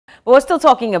But we're still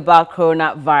talking about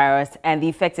coronavirus and the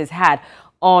effect it's had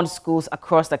on schools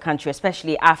across the country,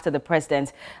 especially after the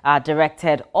president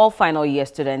directed all final year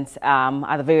students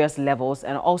at the various levels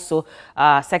and also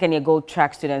second-year gold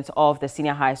track students of the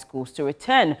senior high schools to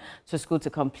return to school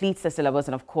to complete the syllabus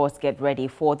and, of course, get ready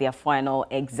for their final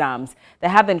exams.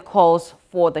 There have been calls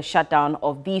for the shutdown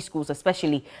of these schools,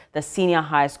 especially the senior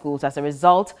high schools, as a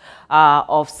result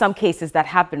of some cases that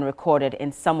have been recorded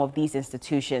in some of these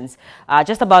institutions.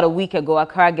 Just about a week ago,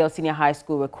 Accra Girls Senior High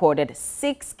School recorded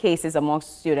 6 cases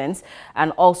amongst students,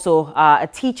 and also a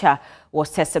teacher was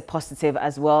tested positive,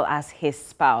 as well as his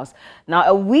spouse. Now,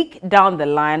 a week down the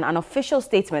line, an official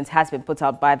statement has been put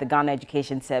out by the Ghana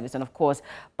Education Service and, of course,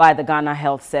 by the Ghana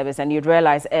Health Service. And you'd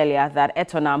realize earlier that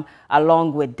Etonam,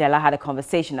 along with Della, had a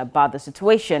conversation about the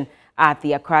situation at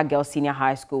the Accra Girls Senior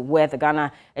High School, where the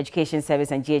Ghana Education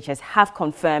Service and GHS have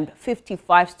confirmed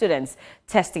 55 students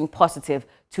testing positive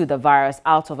to the virus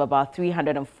out of about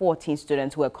 314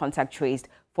 students who were contact traced,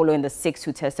 following the 6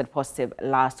 who tested positive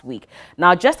last week.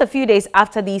 Now, just a few days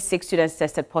after these 6 students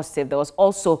tested positive, there was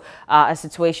also a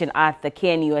situation at the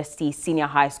KNUST Senior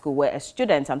High School where a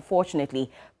student,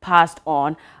 unfortunately, passed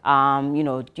on,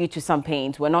 due to some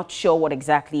pains. We're not sure what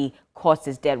exactly caused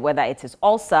his death, whether it is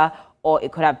ulcer or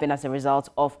it could have been as a result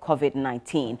of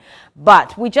COVID-19.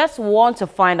 But we just want to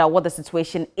find out what the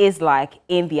situation is like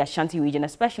in the Ashanti region,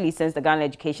 especially since the Ghana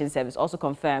Education Service also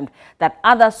confirmed that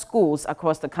other schools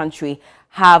across the country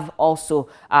have also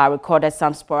recorded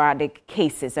some sporadic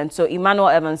cases. And so William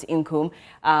Evans Inkum,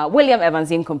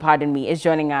 pardon me, is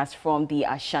joining us from the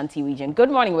Ashanti region. Good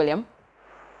morning, William.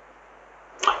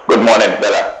 Good morning,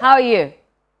 Bella. How are you?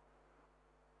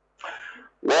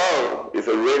 Well, it's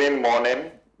a raining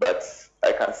morning, but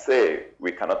I can say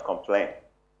we cannot complain.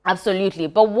 Absolutely.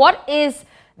 But what is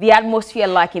the atmosphere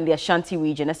like in the Ashanti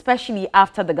region, especially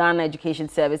after the Ghana Education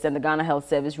Service and the Ghana Health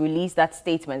Service released that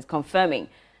statement confirming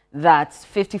that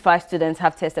 55 students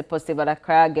have tested positive at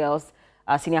Accra Girls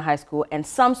Senior High School, and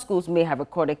some schools may have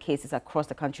recorded cases across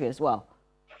the country as well?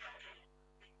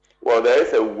 Well, there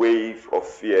is a wave of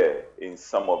fear in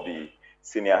some of the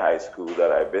senior high schools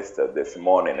that I visited this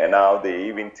morning, and now they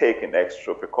even taken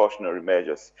extra precautionary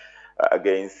measures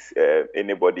against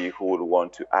anybody who would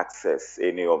want to access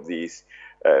any of these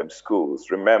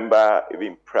schools. Remember,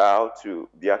 even prior to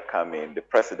their coming, the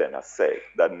president has said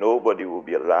that nobody will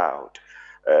be allowed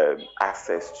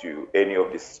access to any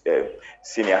of these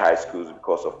senior high schools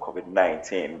because of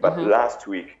COVID-19. But last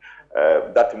week,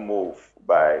 that move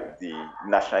by the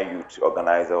National Youth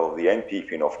Organizer of the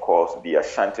NPP, and of course the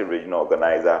Ashanti Regional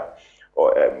Organizer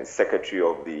or Secretary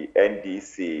of the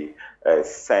NDC,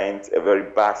 sent a very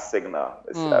bad signal.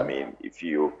 I mean, if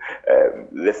you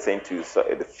listen to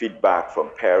the feedback from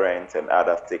parents and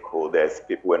other stakeholders,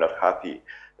 people were not happy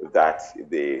that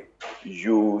they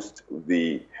used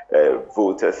the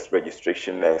voters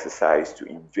registration exercise to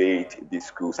invade these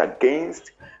schools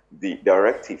against the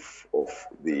directive of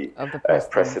the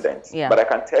president. Yeah. But I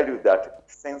can tell you that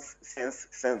since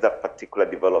that particular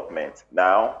development,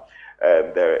 now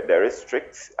there is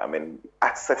strict. I mean,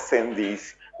 accessing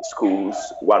these schools,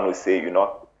 one would say you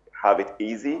not have it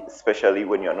easy, especially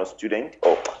when you're not a student,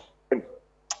 or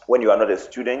when you are not a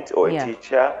student or a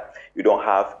teacher. You don't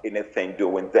have anything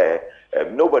doing there.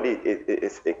 Nobody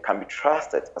it can be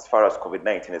trusted as far as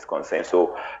COVID-19 is concerned.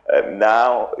 So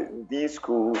now these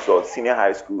schools or senior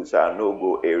high schools are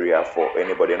no-go area for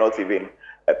anybody, not even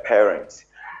a parent.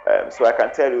 So I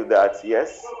can tell you that,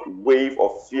 yes, wave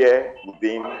of fear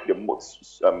within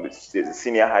the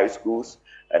senior high schools,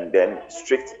 and then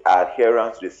strict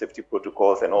adherence to the safety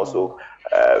protocols, and also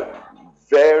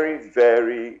very,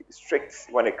 very strict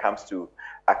when it comes to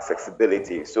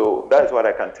accessibility. So that is what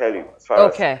I can tell you as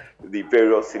far as the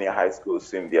various senior high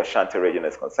schools in the Ashanti region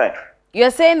is concerned.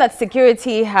 You're saying that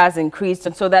security has increased,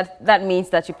 and so that means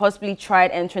that you possibly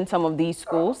tried entering some of these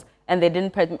schools and they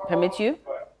didn't permit you?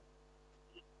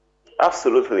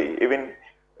 Absolutely. Even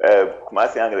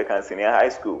Kumasi Anglican Senior High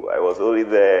School, I was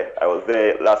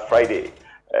there last Friday.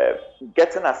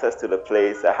 Getting access to the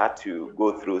place, I had to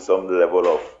go through some level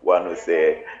of, one would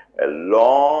say,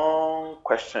 long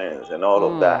questions and all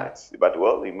of that. But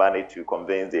well, we managed to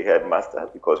convince the headmaster,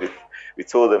 because we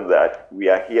told them that we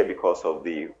are here because of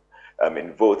the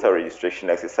voter registration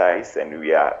exercise, and we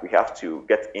have to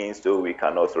get in so we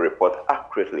can also report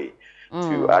accurately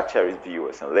to our cherished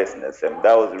viewers and listeners. And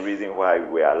that was the reason why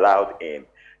we were allowed in.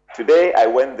 Today I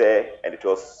went there and it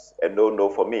was a no-no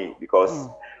for me, because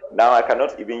now I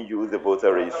cannot even use the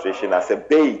voter registration as a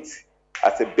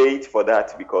bait for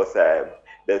that, because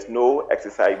there's no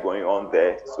exercise going on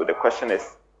there. So the question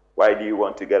is, Why do you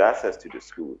want to get access to the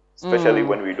school? Especially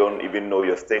when we don't even know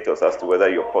your status as to whether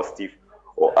you're positive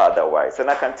or otherwise. And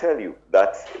I can tell you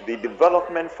that the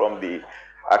development from the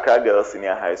Accra Girls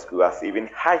Senior High School has even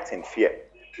heightened fear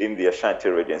in the Ashanti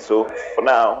region. So for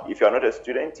now, if you're not a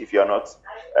student, if you're not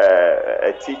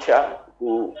a teacher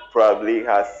who probably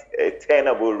has a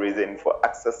tenable reason for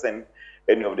accessing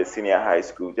any of the senior high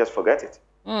school, just forget it.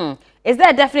 Is there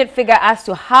a definite figure as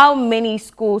to how many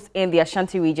schools in the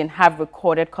Ashanti region have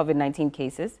recorded COVID-19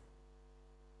 cases?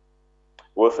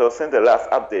 Well, so since the last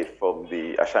update from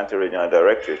the Ashanti Regional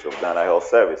Directorate of Ghana Health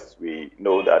Service, we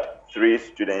know that 3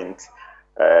 students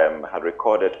had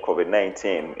recorded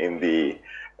COVID-19 in the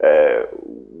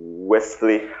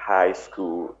Wesley High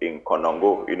School in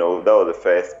Konongo. You know, that was the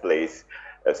first place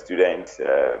a student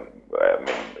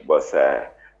was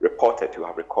reported to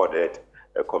have recorded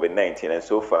COVID-19. And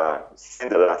so far,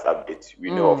 since the last update,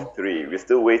 we know of 3. We're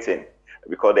still waiting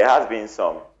because there has been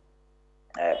some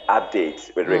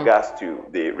updates with regards to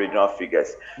the regional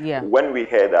figures. When we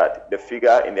heard that the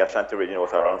figure in the Ashanti region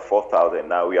was around 4,000,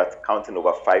 now we are counting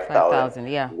over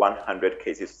 5,100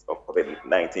 cases of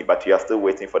COVID-19, but we are still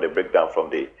waiting for the breakdown from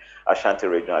the Ashanti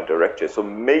Regional Director. So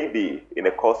maybe in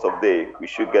the course of the day, we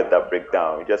should get that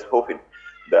breakdown. We're just hoping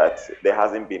that there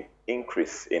hasn't been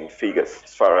increase in figures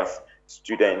as far as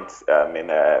students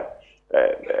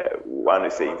one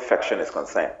is the infection is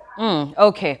concerned.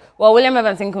 Okay. Well, William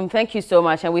Evans Inkum, thank you so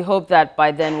much. And we hope that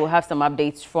by then we'll have some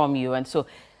updates from you. And so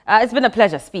it's been a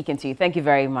pleasure speaking to you. Thank you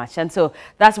very much. And so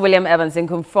that's William Evans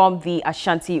Inkum from the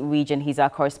Ashanti region. He's our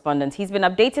correspondent. He's been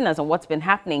updating us on what's been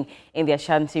happening in the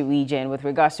Ashanti region with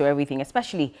regards to everything,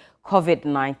 especially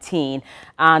COVID-19.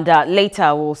 And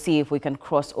later we'll see if we can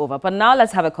cross over. But now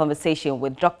let's have a conversation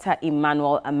with Dr.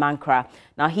 Emmanuel Amankra.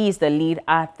 Now, he is the lead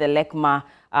at the Lekma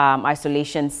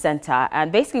Isolation Center, and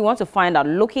basically want to find out,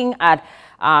 looking at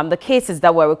the cases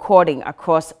that we're recording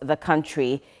across the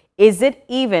country, is it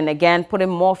even, again, putting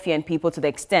more fear in people to the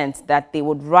extent that they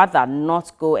would rather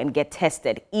not go and get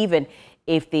tested, even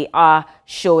if they are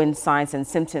showing signs and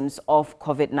symptoms of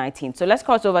COVID-19? So let's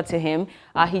cross over to him.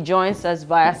 He joins us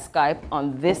via Skype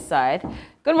on this side.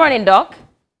 Good morning, Doc.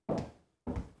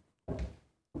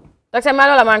 Dr.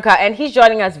 Emmanuel Amankra, and he's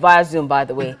joining us via Zoom, by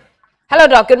the way. Hello,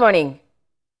 Doc. Good morning.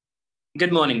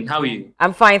 Good morning. How are you?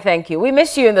 I'm fine, thank you. We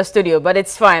miss you in the studio, but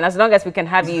it's fine as long as we can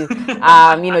have you,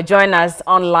 join us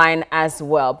online as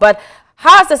well. But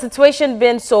how has the situation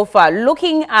been so far?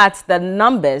 Looking at the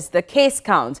numbers, the case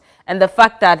count, and the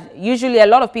fact that usually a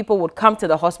lot of people would come to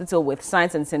the hospital with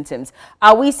signs and symptoms,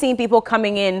 are we seeing people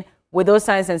coming in with those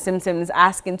signs and symptoms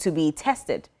asking to be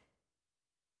tested?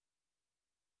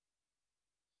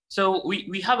 So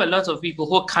we have a lot of people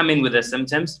who come in with the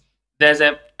symptoms. There's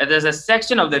a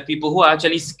section of the people who are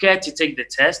actually scared to take the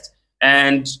test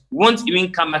and won't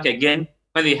even come back again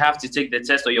when they have to take the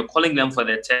test, or you're calling them for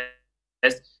the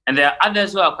test. And there are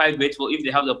others who are quite grateful if they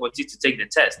have the opportunity to take the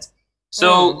test.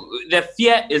 So the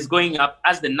fear is going up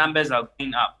as the numbers are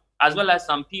going up, as well as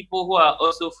some people who are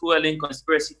also fueling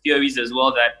conspiracy theories as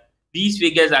well, that these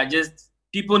figures are just,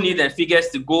 people need the figures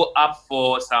to go up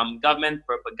for some government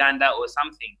propaganda or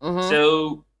something.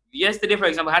 So yesterday, for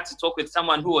example, I had to talk with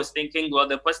someone who was thinking, well,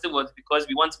 the positive was because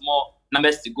we want more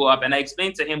numbers to go up. And I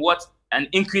explained to him what an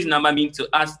increased number means to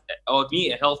us, or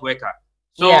me, a health worker.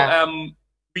 So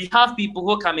we have people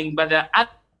who are coming, but there are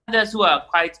others who are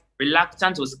quite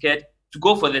reluctant or scared to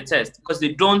go for the test because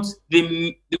we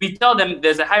tell them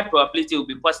there's a high probability it will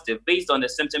be positive based on the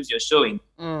symptoms you're showing.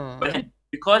 But then,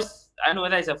 because I don't know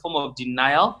whether it's a form of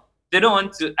denial, they don't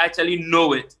want to actually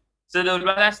know it. So they would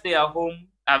rather stay at home.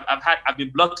 I've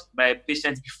been blocked by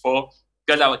patients before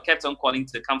because I kept on calling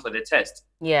to come for the test.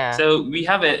 So we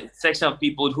have a section of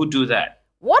people who do that.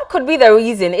 What could be the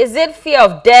reason? Is it fear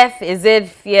of death? Is it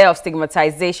fear of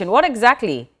stigmatization? What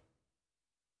exactly?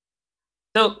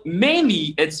 So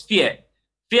mainly it's fear.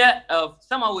 Fear of,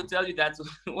 someone will tell you that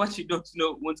what you don't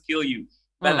know won't kill you.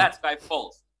 But that's quite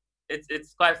false.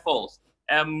 It's quite false.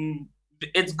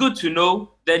 It's good to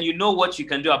know, then you know what you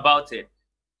can do about it.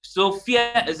 So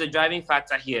fear is a driving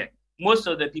factor here. Most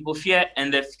of the people fear,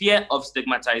 and the fear of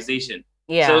stigmatization.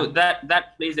 So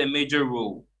that plays a major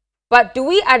role. But do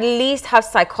we at least have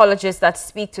psychologists that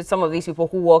speak to some of these people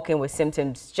who walk in with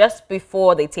symptoms just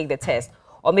before they take the test,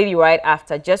 or maybe right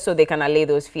after, just so they can allay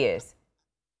those fears?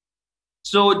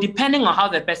 So depending on how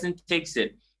the person takes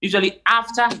it, usually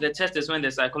after the test is when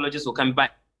the psychologist will come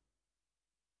back.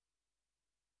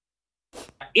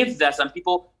 If there are some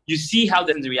people, you see how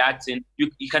they're reacting,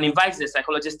 you can invite the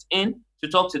psychologist in to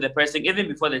talk to the person even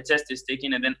before the test is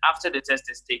taken, and then after the test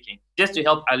is taken, just to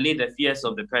help allay the fears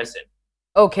of the person.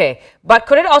 Okay, but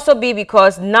could it also be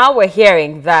because now we're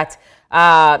hearing that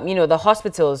the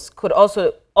hospitals could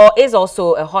also, or is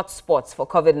also a hot spot for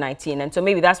COVID-19. And so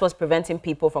maybe that's what's preventing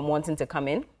people from wanting to come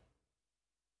in.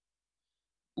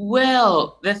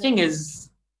 Well, the thing is,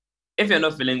 if you're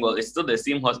not feeling well, it's still the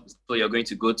same hospital you're going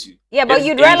to go to. Yeah, but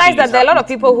you'd realize that there are a lot of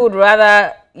people who'd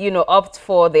rather, opt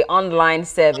for the online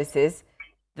services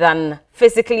than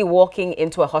physically walking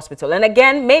into a hospital. And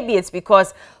again, maybe it's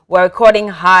because we're recording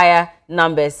higher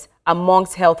numbers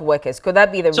amongst health workers. Could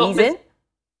that be the reason?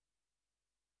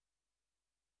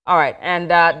 All right,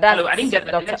 and that's... Hello, I didn't get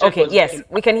that. Okay, yes,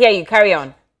 we can hear you. Carry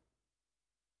on.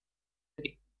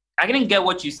 I didn't get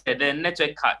what you said, the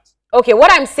network cut. Okay,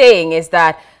 what I'm saying is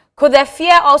that could the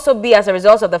fear also be as a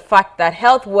result of the fact that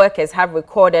health workers have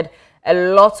recorded a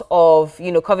lot of,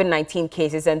 COVID-19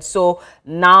 cases, and so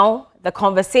now the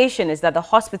conversation is that the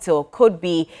hospital could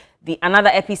be another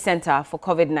epicenter for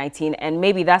COVID-19, and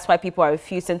maybe that's why people are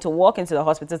refusing to walk into the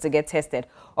hospital to get tested,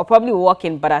 or probably walk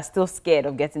in but are still scared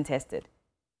of getting tested?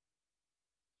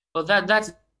 Well,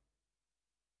 that's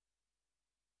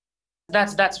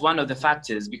one of the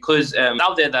factors, because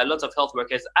out there a lot of health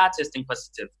workers are testing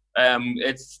positive.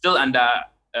 It's still under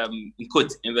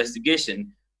quote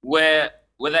investigation, whether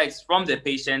it's from the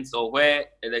patients or where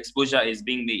the exposure is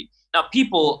being made. Now,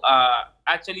 people are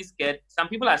actually scared. Some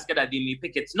people are scared that they may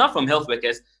pick it not from health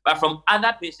workers, but from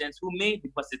other patients who may be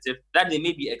positive that they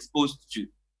may be exposed to.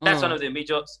 That's one of the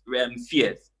major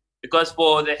fears. Because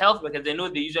for the health workers, they know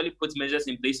they usually put measures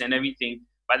in place and everything,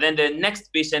 but then the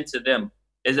next patient to them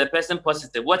is a person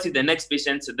positive. What if the next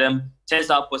patient to them turns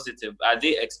out positive? Are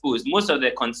they exposed? Most of the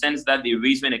concerns that they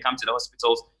raise when they come to the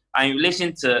hospitals are in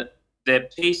relation to the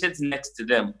patients next to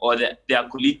them or their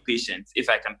colleague patients, if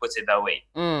I can put it that way.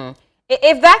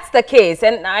 If that's the case,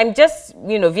 and I'm just,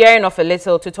 veering off a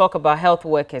little to talk about health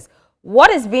workers, what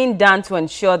is being done to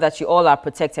ensure that you all are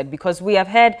protected? Because we have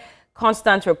had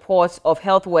constant reports of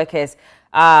health workers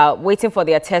waiting for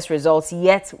their test results,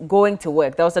 yet going to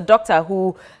work. There was a doctor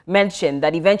who mentioned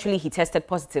that eventually he tested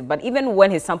positive, but even when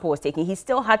his sample was taken, he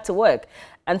still had to work.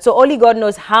 And so only God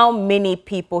knows how many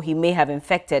people he may have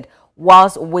infected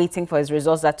whilst waiting for his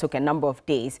results that took a number of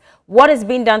days. What is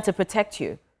being done to protect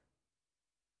you?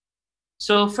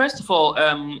 So first of all,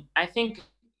 I think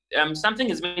something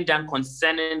is being done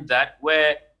concerning that,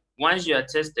 where once you are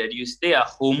tested, you stay at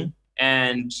home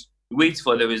and wait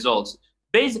for the results.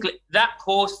 Basically, that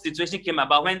whole situation came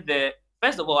about when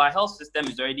first of all, our health system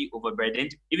is already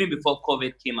overburdened. Even before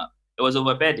COVID came up, it was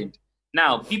overburdened.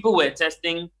 Now, people were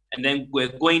testing and then were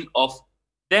going off.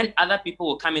 Then other people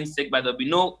will come in sick, but there'll be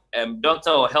no doctor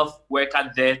or health worker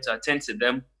there to attend to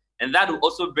them. And that will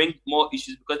also bring more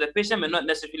issues, because the patient may not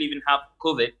necessarily even have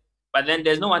COVID, but then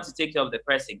there's no one to take care of the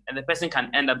person, and the person can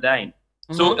end up dying.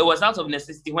 So it was out of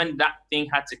necessity when that thing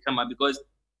had to come up, because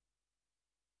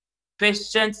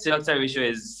patient to doctor ratio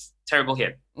is terrible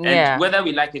here. Yeah. And whether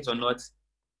we like it or not,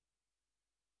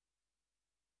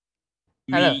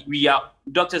 we are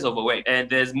doctors overworked, and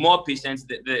there's more patients.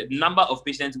 The number of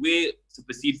patients way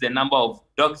supersedes the number of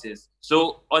doctors.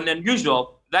 So on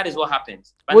unusual, that is what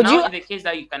happens. But in the case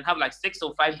that you can have like 6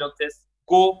 or 5 doctors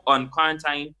go on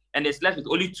quarantine, and it's left with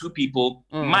only 2 people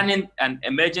manning an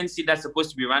emergency that's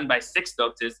supposed to be run by 6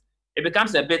 doctors, it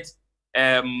becomes a bit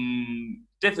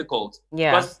difficult.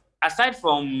 Yeah. Because aside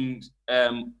from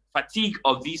fatigue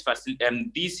of these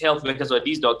health workers or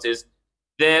these doctors,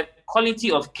 the quality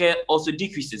of care also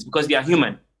decreases because they are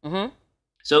human.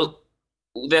 So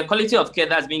the quality of care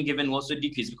that's being given also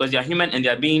decreases because they are human and they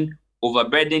are being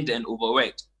overburdened and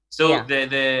overworked. So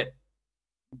the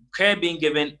care being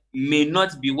given may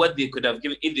not be what they could have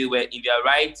given if they were in their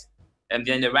right and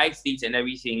they're in the right state and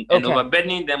everything. And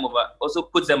overburdening them also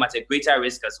puts them at a greater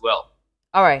risk as well.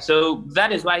 All right. So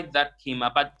that is why that came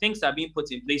up. But things are being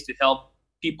put in place to help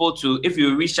people to, if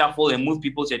you reshuffle and move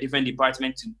people to a different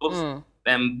department, to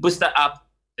boost up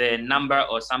the number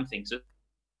or something. So,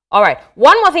 all right.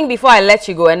 One more thing before I let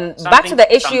you go, and back to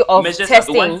the issue of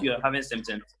testing. Once you're having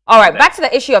symptoms. All right, back to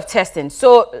the issue of testing.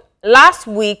 So last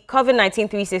week, COVID-19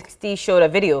 360 showed a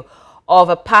video of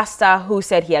a pastor who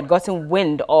said he had gotten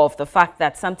wind of the fact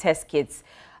that some test kits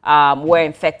were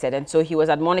infected. And so he was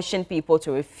admonishing people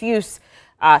to refuse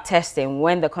testing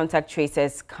when the contact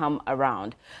tracers come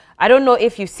around. I don't know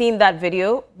if you've seen that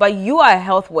video, but you are a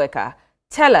health worker.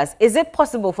 Tell us, is it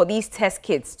possible for these test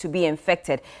kits to be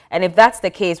infected? And if that's the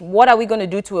case, what are we going to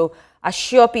do to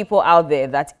assure people out there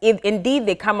that if indeed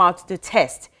they come out to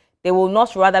test, they will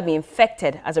not rather be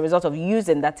infected as a result of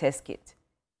using that test kit?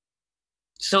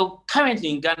 So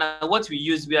currently in Ghana, what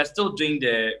we are still doing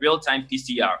the real-time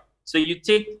PCR. So you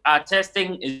take our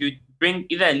testing, is you bring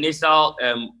either a nasal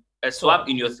a swab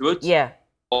in your throat,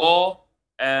 or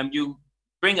you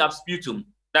bring up sputum.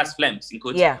 that's phlegms in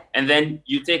quotes. Yeah. And then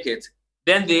you take it.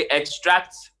 Then they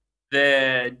extract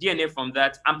the DNA from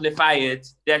that, amplify it.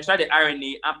 They extract the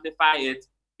RNA, amplify it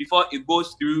before it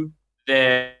goes through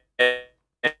the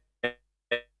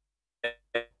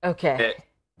Okay.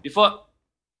 before.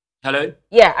 Hello?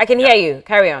 Yeah, I can hear you.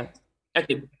 Carry on.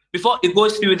 Okay. Before it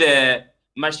goes through the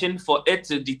machine for it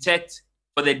to detect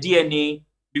for the DNA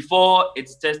before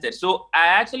it's tested. So I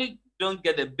actually don't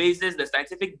get the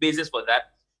scientific basis for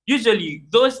that. Usually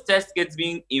those test kits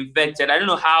being infected, I don't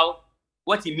know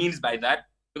what he means by that,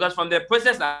 because from the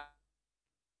process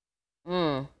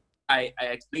I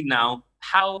explain now,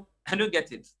 how I don't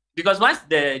get it. Because once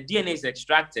the DNA is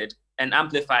extracted and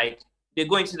amplified, they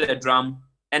go into the drum,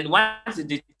 and once it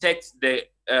detects the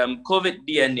COVID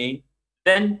DNA,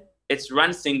 then it's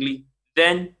run singly.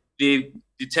 Then they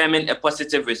determine a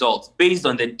positive result based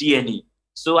on the DNA.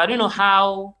 So I don't know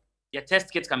how your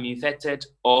test kits can be infected,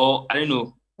 or I don't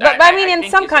know. But I mean,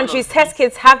 in some countries, test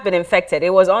kits have been infected.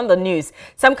 It was on the news.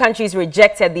 Some countries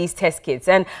rejected these test kits.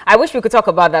 And I wish we could talk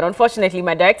about that. Unfortunately,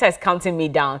 my director is counting me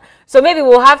down. So maybe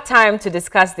we'll have time to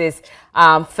discuss this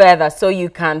further, so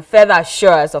you can further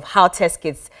assure us of how test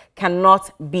kits cannot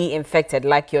be infected,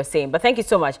 like you're saying. But thank you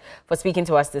so much for speaking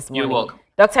to us this morning. You're welcome.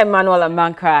 Dr. Emmanuel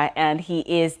Amankra, and he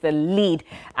is the lead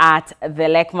at the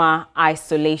Lekma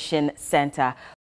Isolation Center.